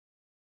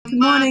Good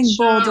morning,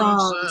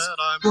 Bulldogs.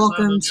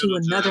 Welcome to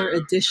another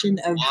edition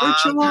of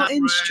Virtual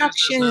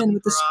Instruction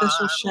with a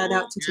special shout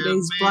out to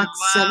today's Block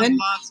 7,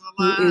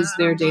 who is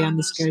their day on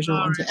the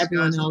schedule, and to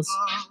everyone else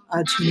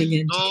tuning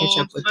in to catch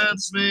up with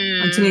us.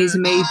 Today's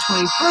May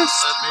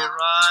 21st,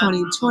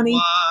 2020,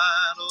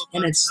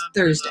 and it's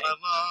Thursday.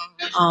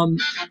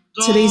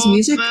 Today's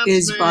music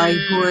is by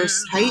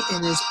Horace Heidt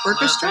and his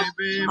orchestra,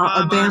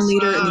 a band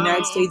leader in the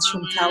United States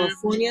from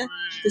California.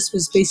 This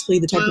was basically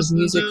the type of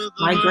music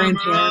my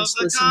grandparents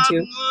listened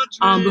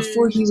to.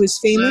 Before he was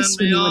famous,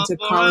 when he went to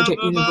college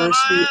at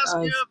University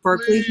of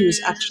Berkeley, he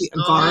was actually a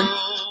guard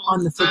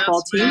on the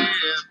football team.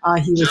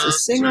 He was a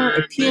singer,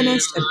 a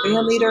pianist, a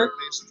band leader,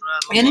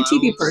 and a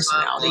TV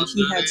personality.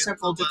 He had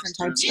several different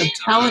types of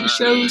talent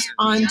shows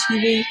on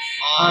TV.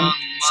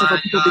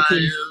 Several people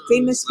became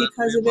famous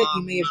because of it.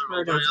 You may have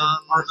heard of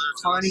Art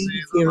Carney,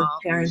 if your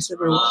parents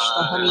ever watched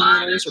The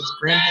Honeymooners or the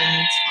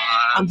grandparents.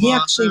 He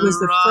actually was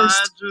the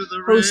first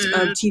host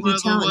of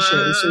TV talent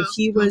shows. So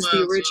he was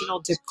the original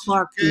Dick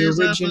Clark, the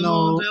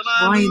original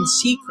Ryan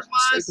Seacrest.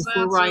 Right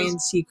before Ryan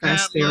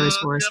Seacrest, there is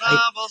Horace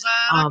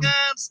Heidt.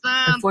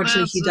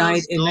 Unfortunately, he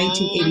died in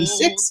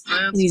 1986,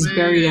 and he's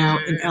buried out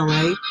in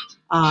LA.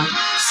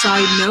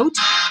 Side note,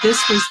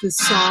 this was the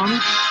song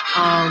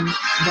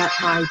that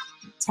my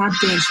tap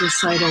dance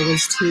recital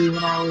was to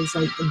when I was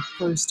like in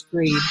first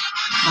grade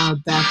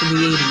back in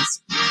the 80s.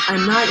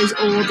 I'm not as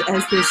old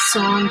as this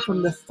song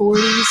from the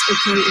 40s,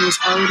 okay? It was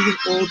already an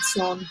old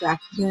song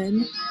back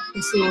then.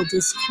 This little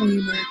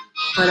disclaimer.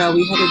 But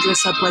we had to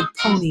dress up like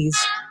ponies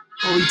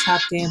while we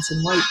tap dance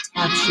in white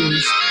tap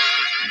shoes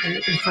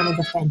in front of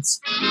the fence.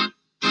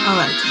 All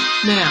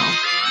right, now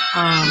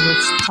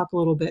let's talk a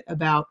little bit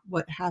about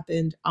what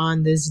happened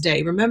on this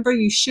day. Remember,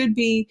 you should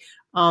be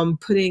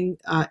putting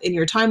in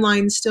your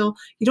timeline still.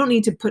 You don't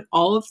need to put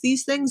all of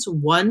these things.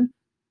 One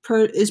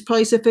is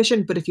probably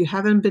sufficient, but if you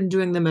haven't been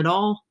doing them at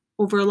all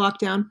over a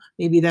lockdown,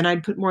 maybe then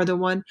I'd put more than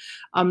one.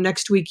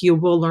 Next week, you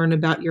will learn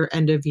about your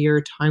end of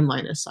year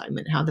timeline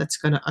assignment, how that's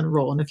going to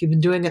unroll. And if you've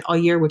been doing it all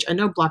year, which I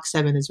know Block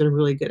 7 has been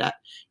really good at,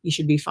 you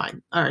should be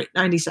fine. All right,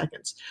 90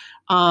 seconds.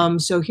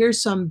 So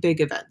here's some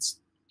big events.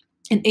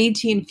 In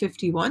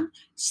 1851,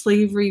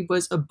 slavery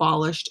was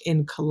abolished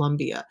in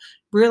Colombia.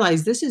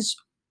 Realize this is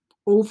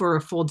over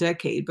a full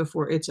decade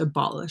before it's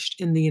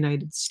abolished in the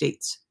United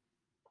States.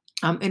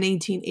 In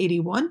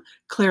 1881,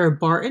 Clara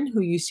Barton, who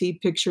you see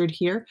pictured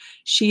here,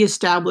 she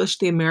established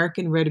the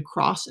American Red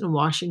Cross in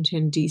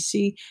Washington,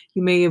 D.C.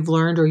 You may have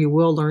learned, or you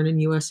will learn in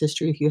U.S.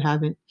 history if you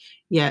haven't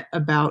yet,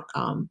 about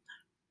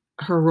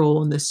her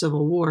role in the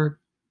Civil War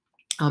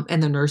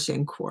and the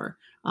nursing corps.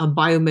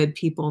 Biomed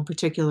people in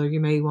particular, you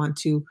may want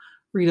to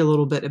read a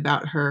little bit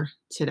about her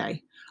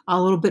today.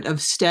 A little bit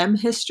of STEM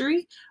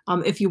history.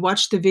 If you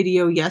watched the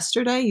video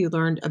yesterday, you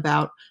learned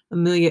about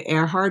Amelia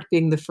Earhart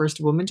being the first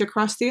woman to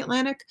cross the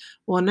Atlantic.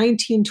 Well, in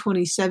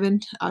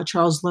 1927,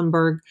 Charles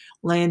Lindbergh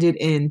landed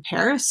in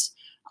Paris,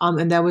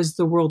 and that was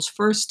the world's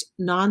first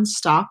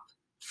nonstop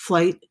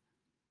flight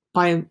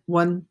by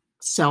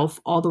oneself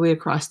all the way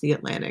across the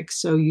Atlantic.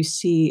 So you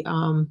see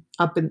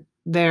up in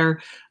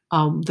there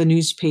the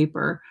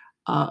newspaper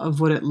of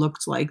what it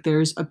looked like.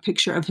 There's a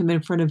picture of him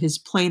in front of his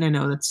plane. I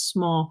know that's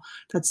small.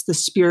 That's the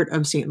Spirit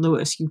of St.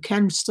 Louis. You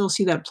can still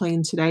see that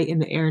plane today in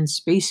the Air and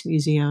Space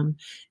Museum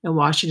in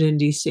Washington,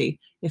 D.C.,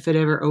 if it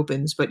ever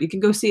opens. But you can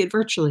go see it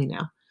virtually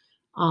now.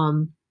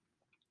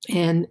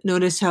 And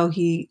notice how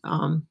he,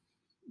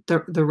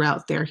 the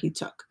route there he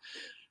took.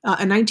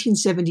 In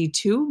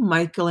 1972,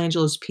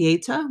 Michelangelo's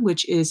Pieta,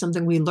 which is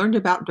something we learned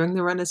about during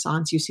the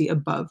Renaissance, you see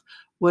above,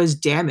 was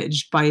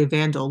damaged by a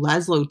vandal.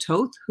 Laszlo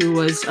Toth, who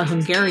was a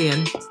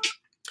Hungarian,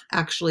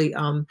 actually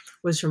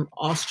was from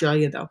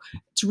Australia, though.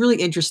 It's a really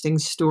interesting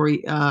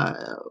story,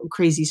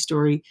 crazy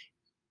story.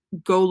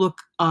 Go look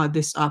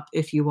this up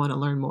if you want to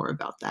learn more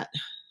about that.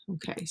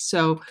 Okay,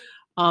 so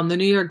the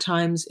New York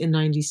Times in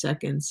 90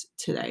 seconds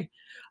today.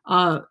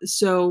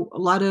 So a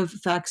lot of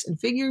facts and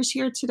figures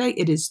here today.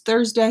 It is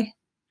Thursday.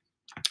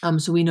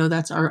 So we know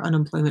that's our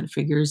unemployment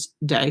figures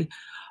day.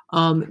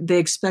 They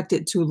expect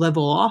it to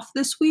level off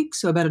this week,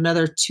 so about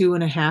another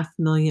 2.5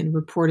 million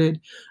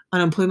reported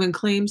unemployment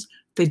claims.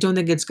 They don't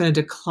think it's going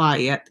to decline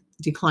yet.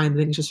 I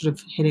think it's just sort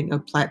of hitting a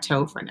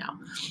plateau for now.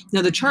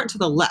 Now, the chart to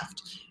the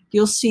left,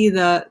 you'll see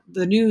the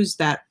news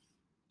that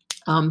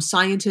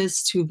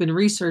scientists who've been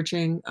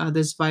researching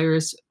this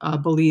virus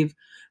believe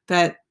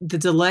that the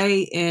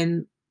delay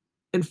in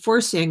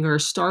enforcing or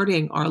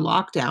starting our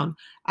lockdown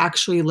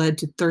actually led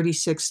to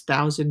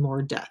 36,000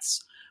 more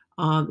deaths.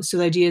 So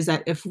the idea is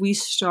that if we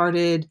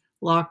started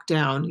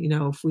lockdown,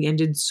 if we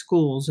ended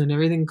schools and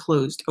everything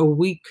closed a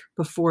week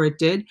before it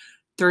did,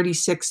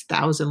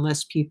 36,000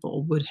 less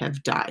people would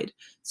have died.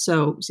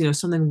 So,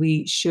 something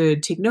we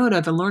should take note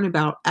of and learn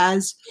about.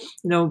 As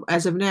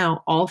of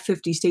now, all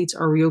 50 states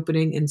are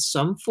reopening in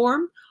some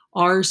form.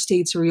 Our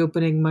states are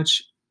reopening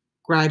much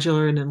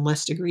gradualer and in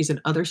less degrees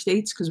than other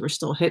states because we're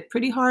still hit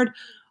pretty hard.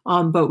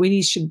 But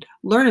we should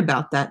learn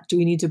about that. Do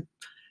we need to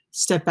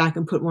step back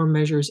and put more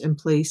measures in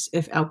place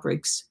if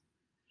outbreaks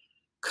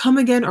come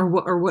again,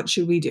 or what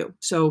should we do?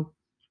 So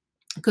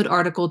Good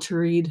article to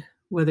read,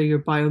 whether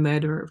you're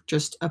biomed or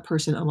just a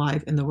person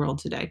alive in the world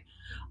today.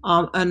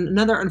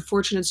 Another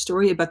unfortunate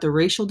story about the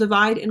racial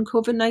divide in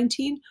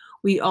COVID-19.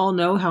 We all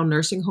know how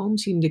nursing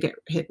homes seem to get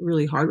hit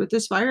really hard with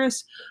this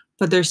virus,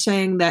 but they're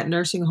saying that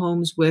nursing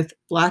homes with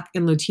Black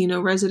and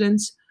Latino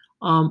residents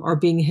are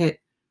being hit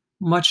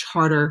much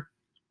harder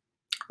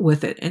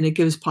with it, and it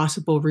gives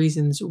possible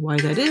reasons why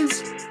that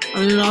is.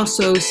 And it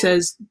also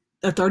says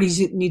authorities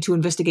need to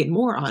investigate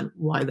more on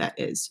why that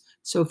is.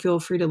 So feel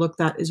free to look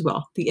that as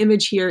well. The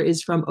image here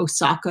is from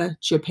Osaka,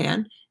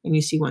 Japan, and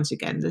you see once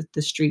again that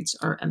the streets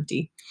are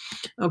empty.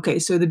 Okay,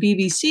 so the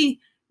BBC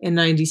in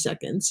 90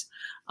 seconds.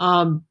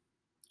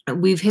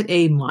 We've hit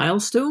a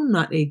milestone,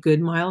 not a good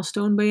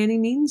milestone by any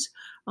means,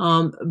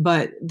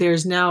 but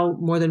there's now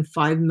more than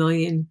 5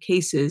 million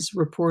cases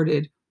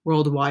reported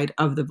worldwide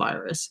of the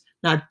virus,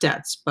 not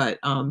deaths, but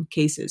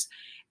cases.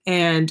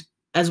 And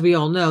as we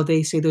all know,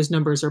 they say those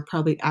numbers are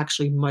probably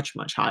actually much,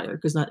 much higher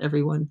because not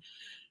everyone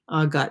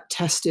got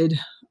tested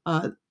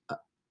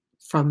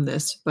from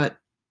this, but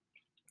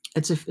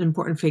it's an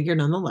important figure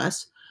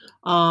nonetheless.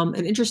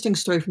 An interesting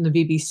story from the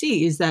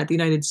BBC is that the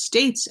United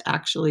States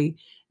actually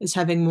is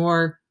having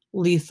more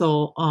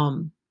lethal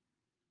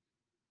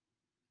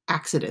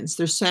accidents.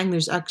 They're saying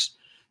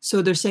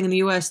they're saying in the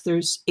US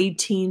there's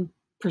 18%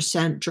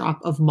 drop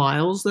of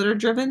miles that are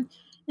driven.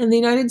 In the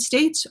United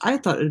States, I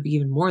thought it would be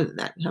even more than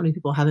that. How many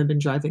people haven't been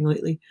driving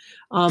lately?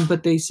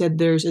 But they said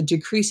there's a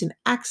decrease in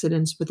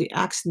accidents, but the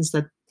accidents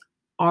that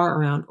are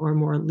around are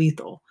more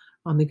lethal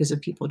because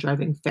of people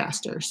driving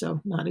faster. So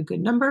not a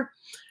good number.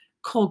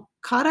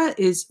 Kolkata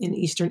is in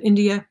eastern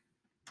India.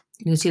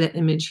 You can see that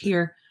image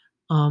here.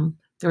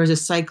 There was a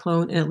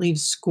cyclone and it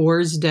leaves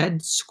scores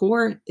dead.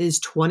 Score is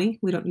 20.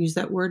 We don't use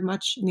that word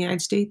much in the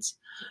United States.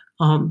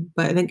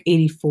 But I think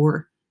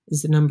 84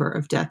 is the number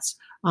of deaths.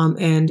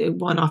 And it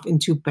went off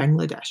into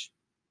Bangladesh.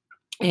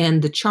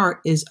 And the chart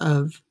is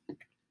of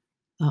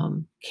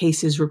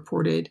cases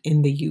reported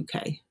in the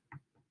UK.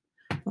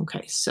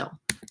 Okay, so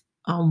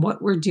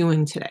what we're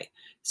doing today.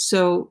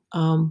 So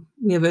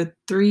we have a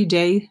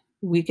 3-day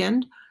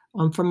weekend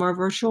from our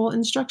virtual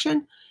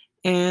instruction.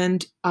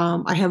 And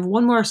I have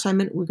one more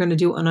assignment we're going to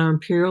do on our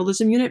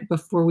imperialism unit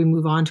before we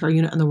move on to our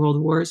unit on the world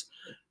wars.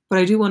 But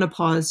I do want to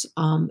pause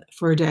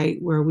for a day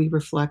where we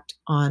reflect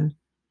on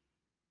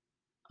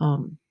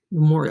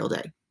Memorial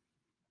Day.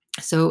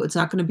 So it's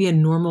not going to be a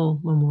normal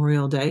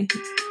Memorial Day.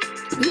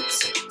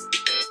 Oops,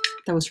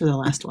 that was for the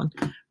last one.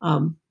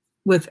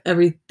 With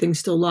everything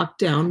still locked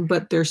down,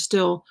 but there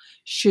still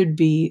should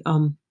be,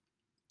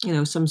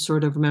 some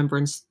sort of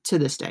remembrance to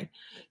this day.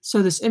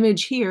 So this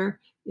image here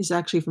is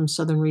actually from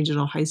Southern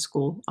Regional High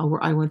School,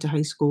 where I went to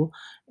high school,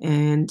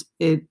 and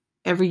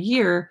every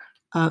year,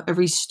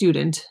 every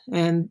student,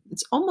 and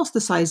it's almost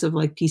the size of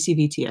like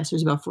PCVTS,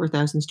 there's about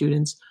 4,000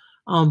 students,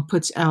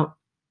 puts out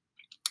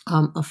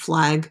a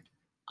flag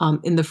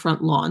in the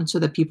front lawn so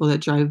that people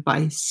that drive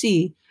by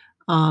see.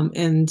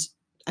 And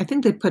I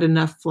think they put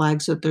enough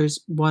flags so that there's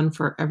one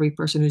for every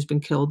person who's been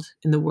killed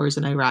in the wars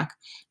in Iraq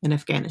and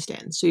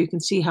Afghanistan. So you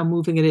can see how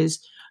moving it is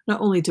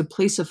not only to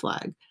place a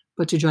flag,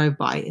 but to drive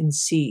by and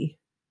see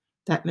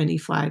that many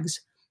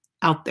flags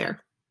out there.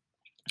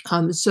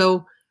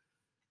 So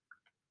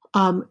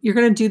you're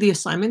going to do the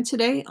assignment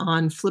today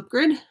on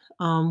Flipgrid.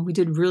 We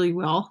did really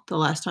well the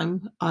last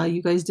time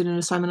you guys did an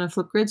assignment on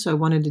Flipgrid, so I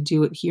wanted to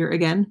do it here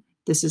again.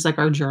 This is like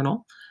our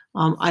journal.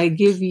 I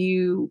give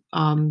you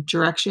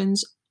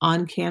directions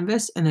on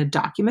Canvas and a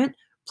document.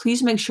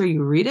 Please make sure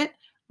you read it.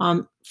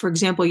 For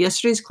example,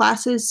 yesterday's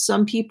classes,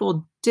 some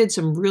people did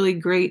some really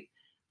great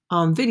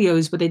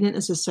videos, but they didn't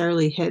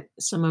necessarily hit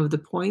some of the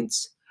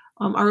points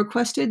I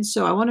requested.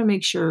 So I want to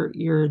make sure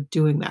you're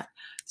doing that.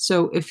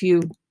 So if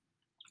you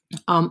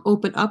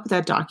open up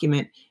that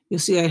document, you'll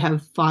see I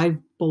have 5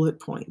 bullet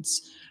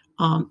points.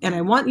 And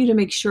I want you to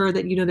make sure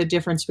that you know the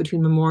difference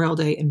between Memorial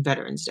Day and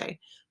Veterans Day.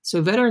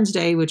 So Veterans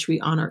Day, which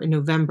we honor in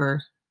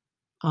November,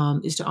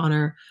 is to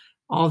honor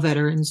all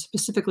veterans,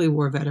 specifically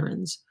war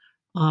veterans,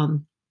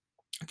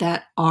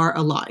 that are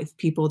alive,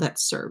 people that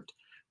served.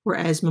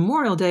 Whereas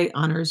Memorial Day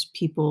honors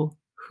people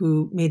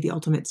who made the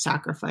ultimate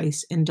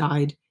sacrifice and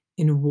died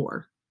in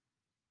war.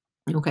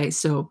 Okay,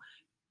 so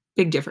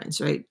big difference,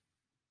 right?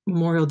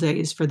 Memorial Day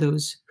is for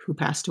those who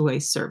passed away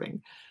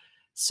serving.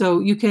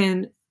 So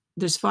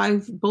there's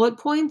 5 bullet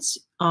points.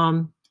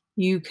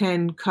 You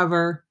can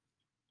cover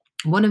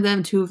 1 of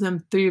them, 2 of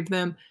them, 3 of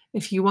them.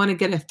 If you want to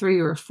get a 3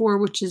 or a 4,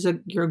 which is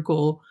your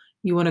goal,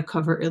 you want to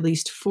cover at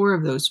least 4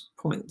 of those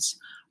points.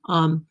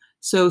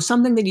 So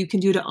something that you can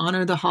do to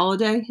honor the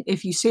holiday,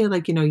 if you say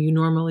you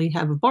normally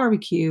have a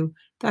barbecue,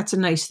 that's a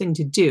nice thing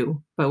to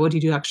do. But what do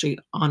you do to actually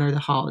honor the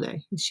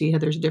holiday? You see how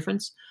there's a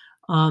difference?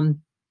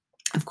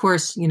 Of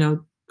course,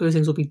 those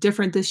things will be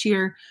different this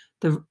year.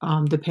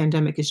 The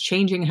pandemic is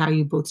changing how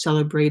you both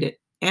celebrate it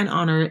and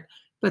honor it,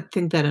 but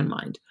think that in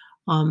mind.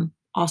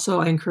 Also,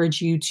 I encourage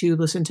you to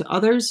listen to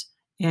others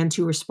and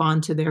to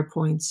respond to their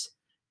points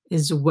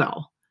as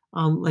well.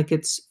 Like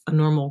it's a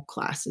normal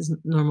class, as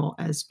normal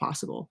as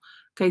possible.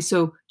 Okay,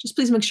 so just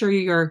please make sure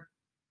you're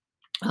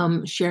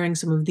sharing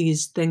some of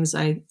these things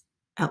I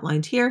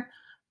outlined here.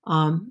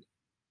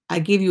 I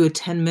gave you a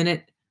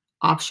 10-minute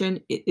option.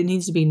 It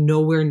needs to be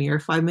nowhere near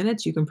 5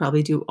 minutes. You can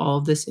probably do all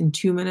of this in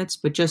 2 minutes,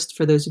 but just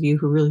for those of you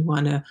who really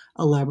want to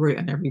elaborate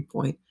on every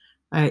point,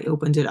 I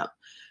opened it up.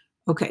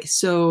 Okay,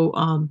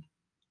 so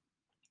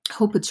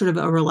hope it's sort of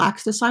a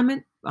relaxed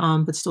assignment,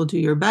 but still do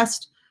your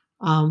best.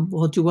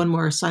 We'll do one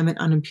more assignment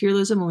on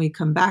imperialism when we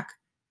come back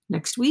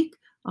next week.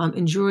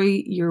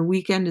 Enjoy your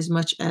weekend as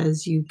much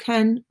as you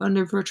can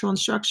under virtual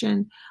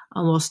instruction,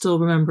 while still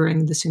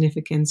remembering the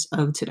significance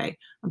of today.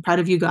 I'm proud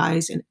of you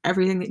guys and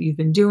everything that you've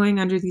been doing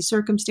under these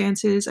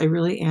circumstances. I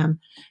really am.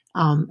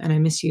 And I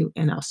miss you,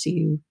 and I'll see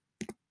you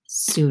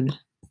soon.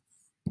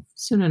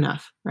 Soon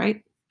enough,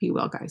 right? Be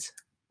well, guys.